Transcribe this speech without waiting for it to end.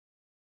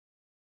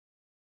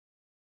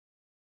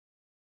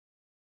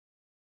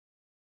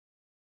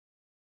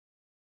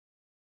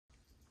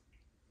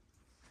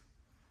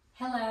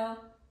Hello,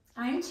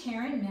 I'm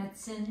Taren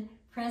Metson,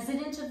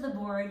 President of the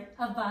Board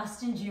of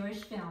Boston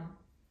Jewish Film.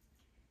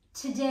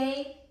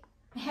 Today,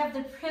 I have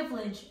the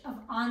privilege of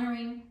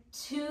honoring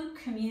two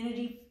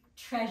community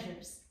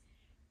treasures,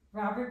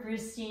 Robert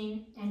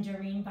Brustein and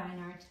Doreen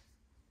Beinart.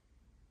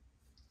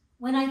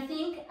 When I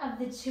think of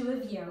the two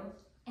of you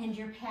and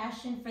your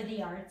passion for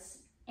the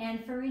arts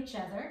and for each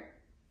other,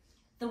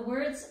 the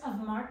words of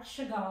Marc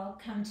Chagall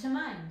come to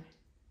mind.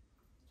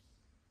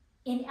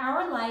 In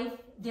our life,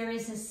 there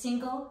is a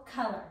single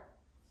color,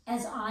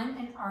 as on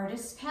an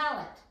artist's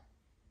palette,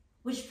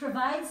 which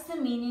provides the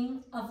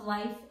meaning of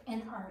life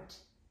and art.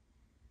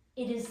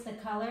 It is the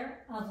color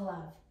of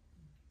love.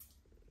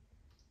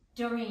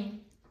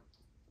 Doreen,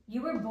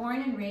 you were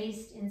born and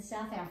raised in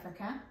South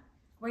Africa,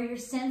 where your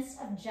sense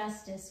of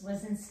justice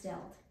was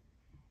instilled,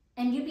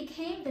 and you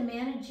became the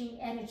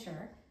managing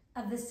editor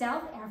of the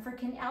South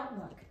African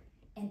Outlook,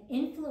 an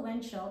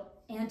influential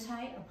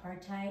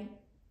anti-apartheid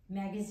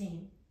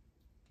magazine.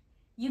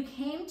 You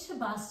came to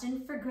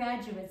Boston for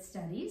graduate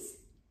studies,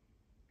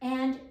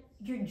 and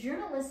your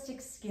journalistic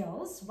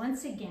skills,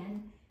 once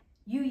again,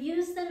 you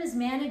used them as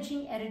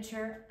managing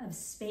editor of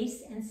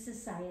Space and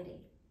Society,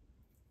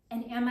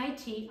 an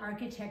MIT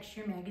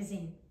architecture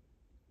magazine.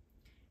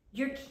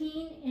 Your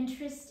keen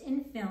interest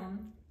in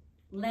film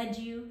led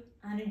you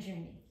on a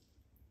journey.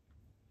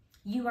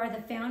 You are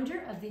the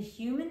founder of the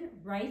Human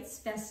Rights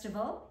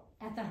Festival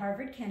at the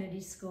Harvard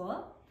Kennedy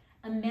School,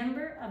 a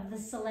member of the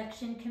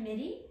selection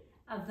committee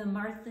of the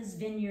Martha's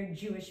Vineyard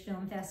Jewish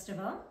Film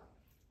Festival,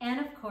 and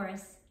of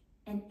course,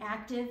 an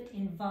active,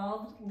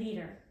 involved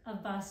leader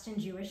of Boston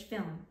Jewish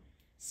Film,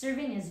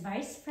 serving as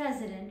vice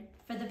president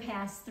for the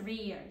past 3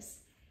 years.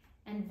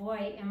 And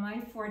boy, am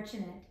I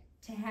fortunate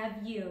to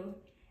have you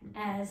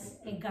as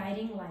a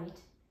guiding light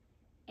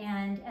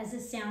and as a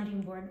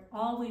sounding board,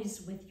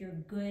 always with your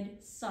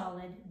good,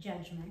 solid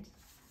judgment.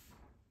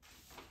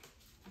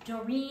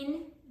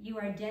 Doreen, you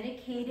are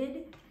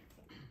dedicated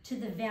to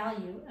the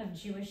value of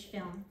Jewish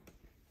film.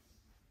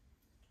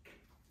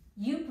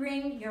 You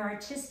bring your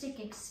artistic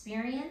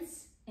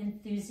experience,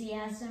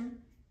 enthusiasm,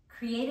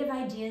 creative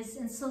ideas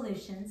and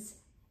solutions,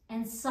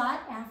 and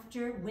sought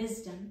after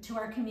wisdom to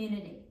our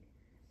community,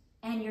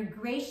 and your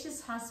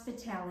gracious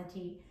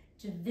hospitality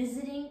to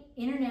visiting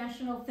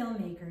international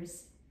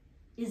filmmakers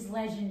is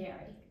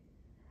legendary.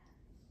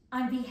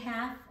 On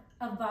behalf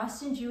of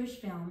Boston Jewish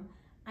Film,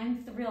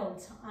 I'm thrilled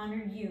to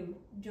honor you,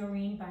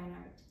 Doreen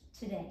Beinart,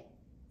 today.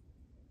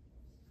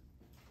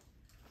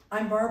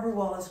 I'm Barbara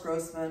Wallace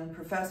Grossman,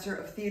 professor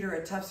of theater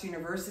at Tufts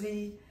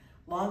University,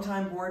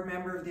 longtime board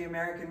member of the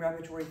American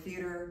Repertory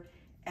Theater,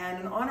 and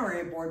an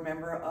honorary board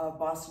member of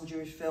Boston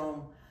Jewish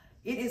Film.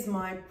 It is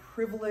my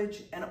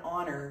privilege and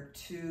honor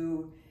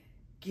to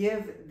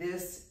give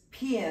this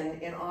paean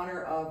in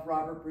honor of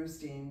Robert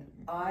Brustein.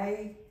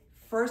 I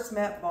first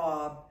met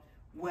Bob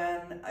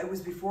when it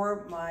was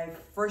before my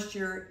first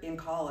year in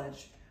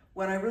college,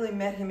 when I really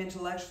met him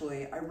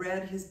intellectually. I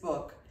read his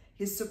book,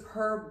 his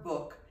superb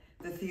book,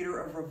 The Theater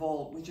of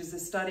Revolt, which is a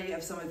study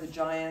of some of the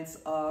giants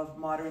of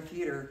modern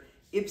theater,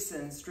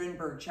 Ibsen,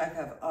 Strindberg,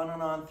 Chekhov, on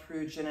and on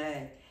through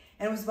Genet.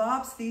 And it was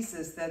Bob's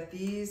thesis that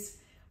these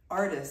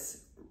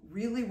artists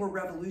really were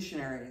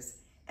revolutionaries.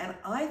 And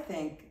I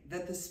think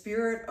that the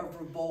spirit of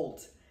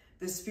revolt,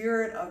 the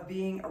spirit of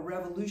being a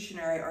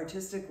revolutionary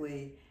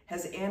artistically,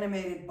 has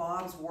animated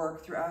Bob's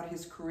work throughout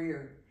his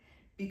career,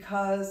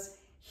 because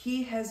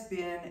he has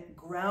been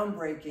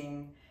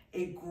groundbreaking,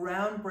 a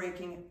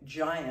groundbreaking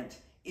giant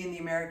in the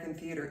American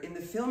theater. In the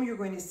film you're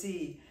going to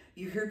see,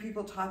 you hear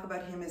people talk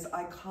about him as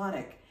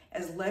iconic,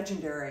 as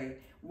legendary.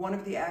 One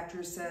of the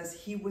actors says,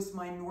 he was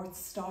my North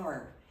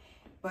Star.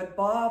 But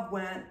Bob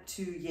went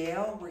to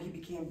Yale, where he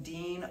became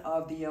dean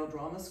of the Yale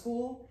Drama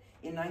School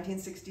in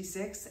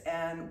 1966,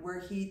 and where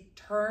he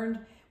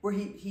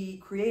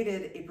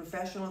created a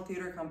professional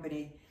theater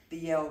company, the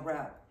Yale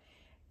Rep.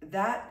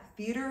 That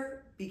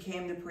theater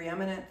became the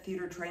preeminent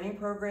theater training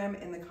program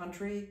in the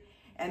country,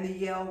 and the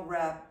Yale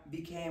Rep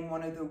became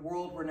one of the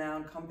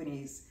world-renowned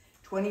companies.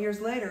 20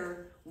 years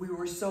later, we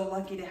were so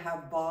lucky to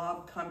have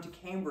Bob come to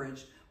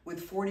Cambridge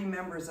with 40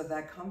 members of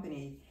that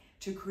company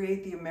to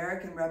create the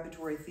American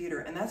Repertory Theater.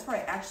 And that's where I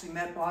actually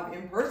met Bob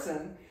in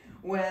person,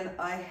 when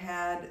I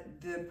had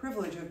the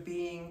privilege of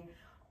being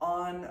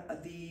on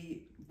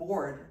the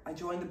board. I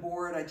joined the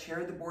board, I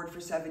chaired the board for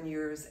 7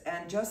 years,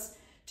 and just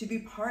to be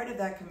part of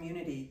that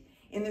community.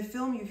 In the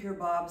film, you hear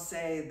Bob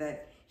say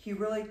that he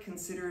really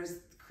considers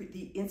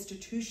the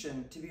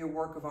institution to be a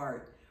work of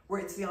art,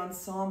 where it's the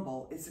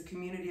ensemble, it's a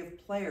community of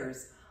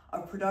players,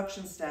 of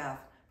production staff,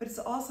 but it's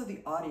also the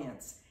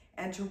audience,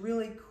 and to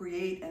really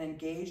create an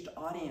engaged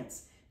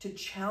audience, to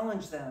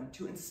challenge them,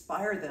 to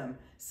inspire them,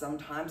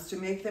 sometimes to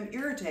make them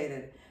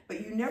irritated.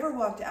 But you never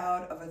walked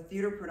out of a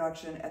theater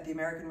production at the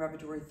American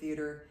Repertory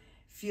Theater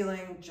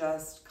feeling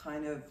just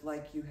kind of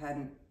like you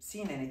hadn't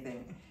seen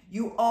anything.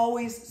 You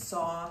always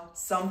saw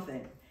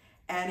something,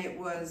 and it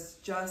was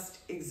just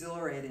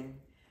exhilarating.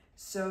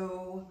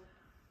 So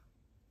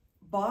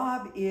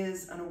Bob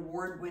is an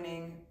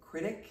award-winning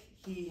critic.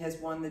 He has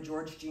won the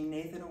George Jean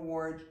Nathan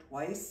Award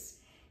twice.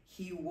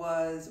 He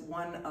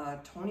won a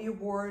Tony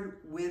Award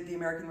with the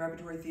American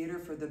Repertory Theater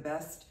for the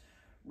best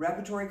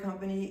repertory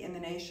company in the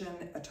nation,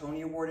 a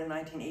Tony Award in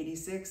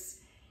 1986.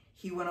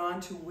 He went on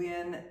to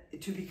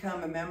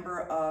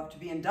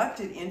be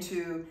inducted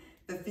into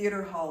the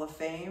Theater Hall of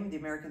Fame, the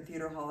American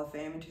Theater Hall of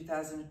Fame in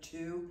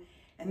 2002.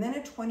 And then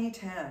in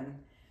 2010,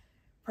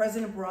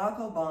 President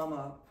Barack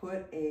Obama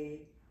put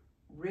a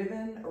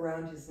ribbon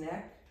around his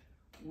neck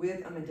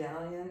with a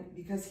medallion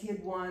because he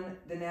had won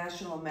the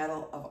National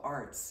Medal of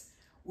Arts,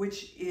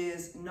 which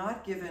is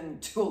not given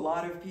to a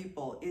lot of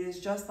people. It is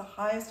just the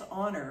highest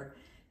honor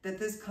that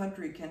this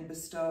country can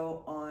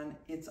bestow on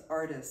its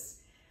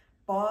artists.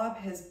 Bob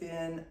has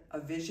been a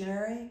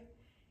visionary.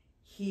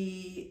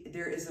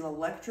 There is an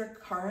electric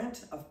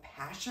current of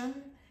passion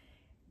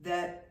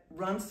that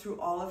runs through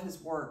all of his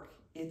work.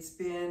 It's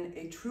been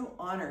a true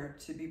honor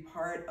to be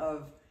part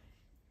of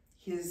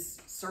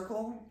his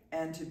circle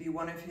and to be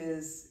one of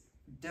his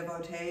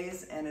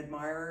devotees and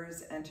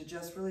admirers, and to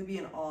just really be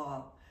in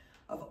awe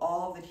of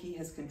all that he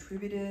has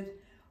contributed,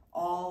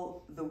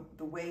 all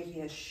the way he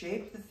has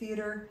shaped the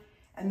theater,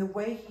 and the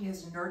way he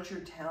has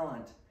nurtured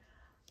talent.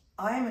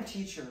 I am a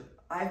teacher.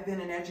 I've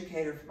been an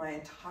educator for my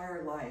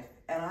entire life,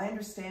 and I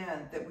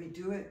understand that we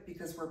do it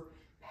because we're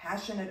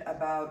passionate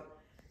about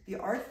the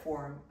art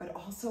form, but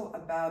also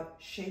about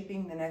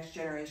shaping the next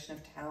generation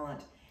of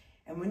talent.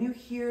 And when you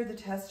hear the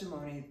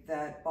testimony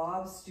that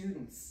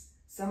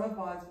some of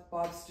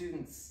Bob's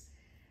students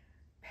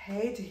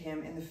pay to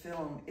him in the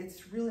film,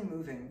 it's really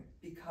moving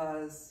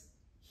because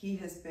he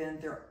has been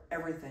their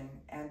everything,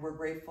 and we're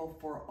grateful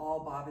for all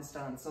Bob has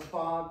done. So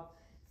Bob,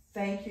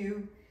 thank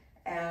you,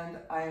 and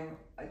I'm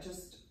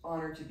just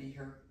honored to be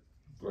here.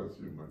 Bless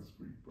you, my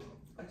sweet Bob.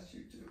 Bless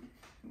you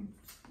too.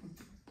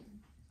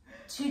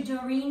 To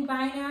Doreen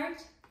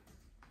Beinart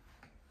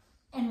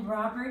and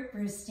Robert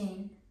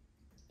Brustein,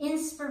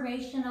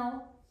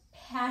 inspirational,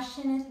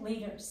 passionate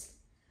leaders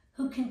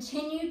who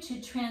continue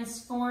to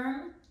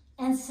transform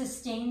and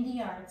sustain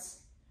the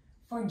arts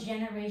for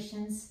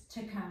generations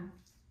to come.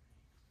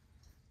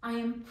 I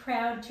am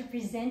proud to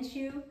present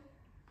you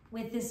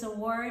with this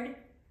award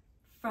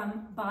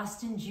from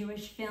Boston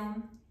Jewish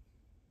Film,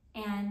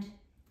 and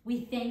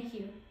we thank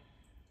you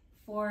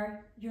for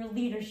your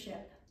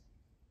leadership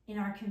in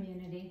our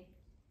community.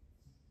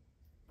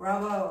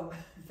 Bravo.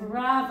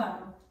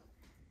 Bravo.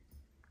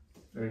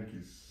 Thank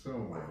you so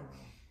much.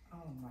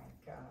 Oh my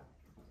God.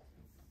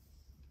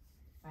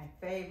 My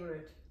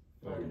favorite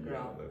Oh yeah,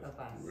 photograph that's of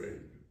us. great.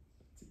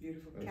 It's a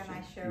beautiful That's Can I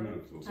a show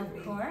it? beautiful Of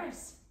photo.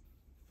 course.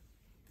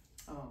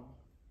 Oh,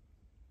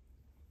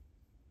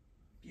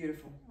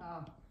 beautiful.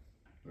 Oh,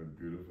 A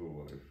beautiful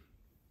wife.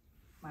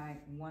 my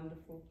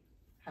wonderful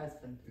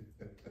husband.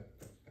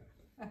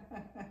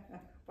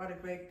 What a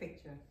great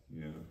picture.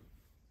 Yeah.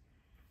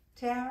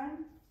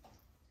 Taren,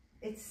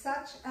 it's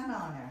such an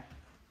honor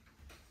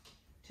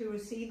to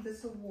receive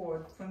this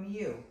award from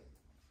you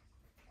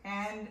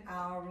and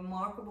our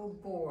remarkable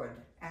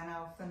board and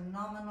our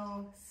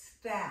phenomenal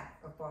staff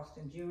of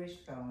Boston Jewish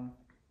Film.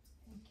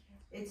 Thank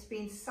you. It's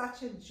been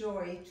such a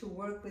joy to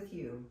work with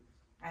you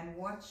and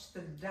watch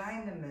the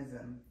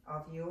dynamism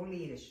of your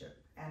leadership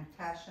and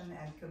passion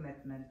and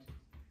commitment.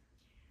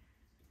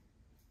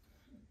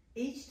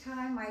 Each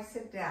time I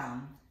sit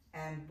down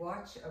and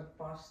watch a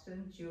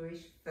Boston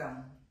Jewish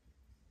film,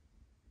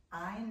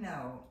 I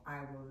know I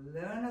will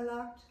learn a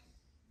lot,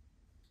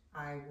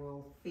 I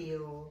will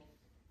feel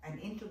an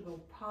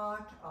integral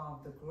part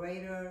of the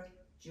greater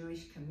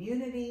Jewish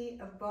community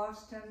of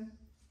Boston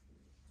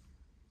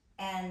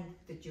and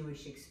the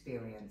Jewish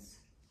experience.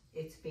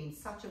 It's been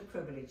such a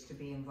privilege to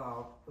be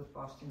involved with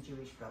Boston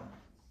Jewish Film.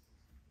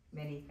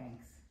 Many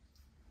thanks.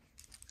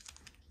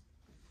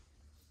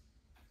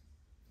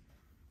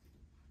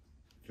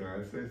 Can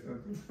I say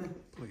something?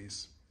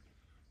 Please.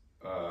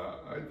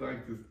 I'd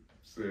like to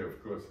say,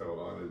 of course, how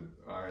honored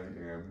I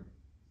am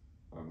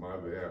on my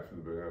behalf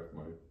and behalf of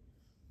my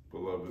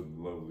beloved and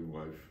lovely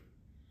wife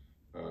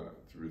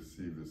to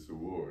receive this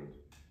award.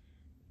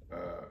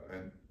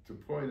 And to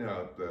point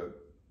out that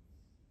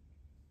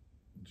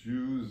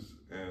Jews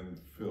and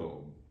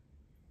film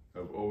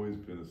have always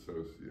been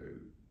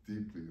associated,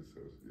 deeply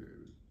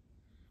associated.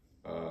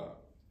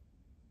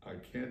 I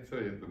can't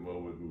tell you at the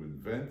moment who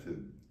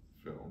invented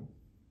film,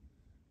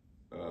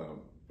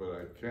 but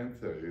I can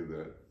tell you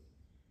that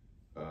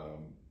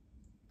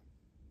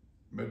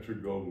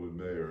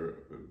Metro-Goldwyn-Mayer,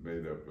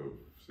 made up of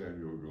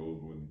Samuel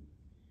Goldwyn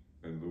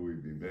and Louis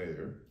B.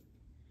 Mayer,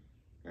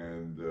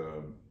 and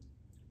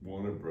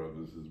Warner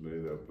Brothers is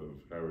made up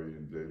of Harry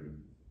and David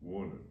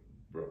Warner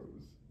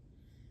brothers,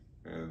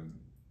 and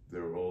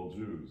they're all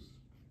Jews,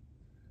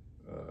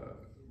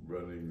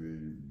 running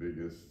the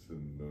biggest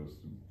and most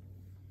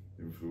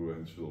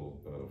influential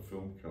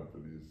film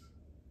companies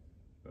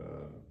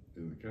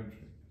in the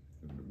country,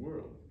 in the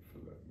world, for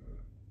that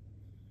matter.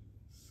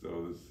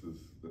 So this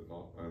is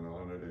an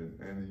honor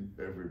in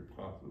every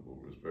possible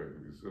respect to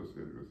be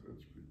associated with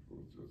such people.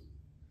 It's just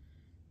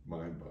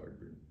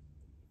mind-boggling.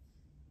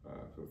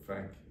 So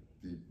thank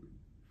you deeply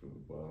from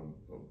the bottom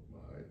of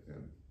my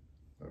and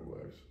my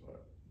wife's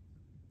heart.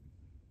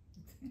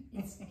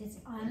 It's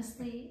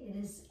honestly, it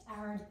is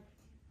our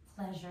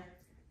pleasure.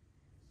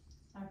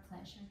 Our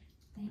pleasure.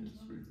 Thank you.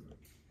 Sweetheart.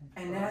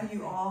 And now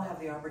you all have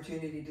the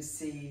opportunity to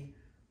see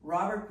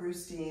Robert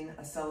Brustein,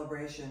 A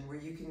Celebration, where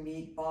you can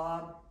meet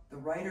Bob, the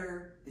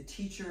writer, the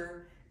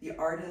teacher, the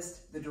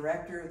artist, the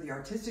director, the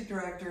artistic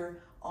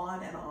director,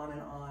 on and on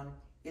and on.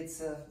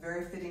 It's a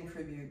very fitting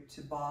tribute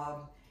to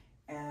Bob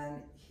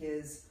and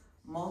his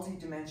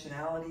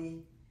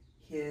multidimensionality,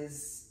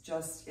 his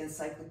just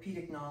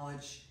encyclopedic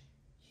knowledge,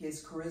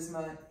 his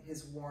charisma,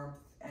 his warmth,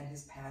 and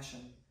his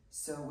passion.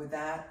 So with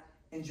that,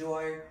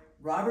 enjoy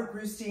Robert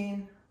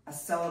Brustein, A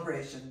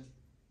Celebration.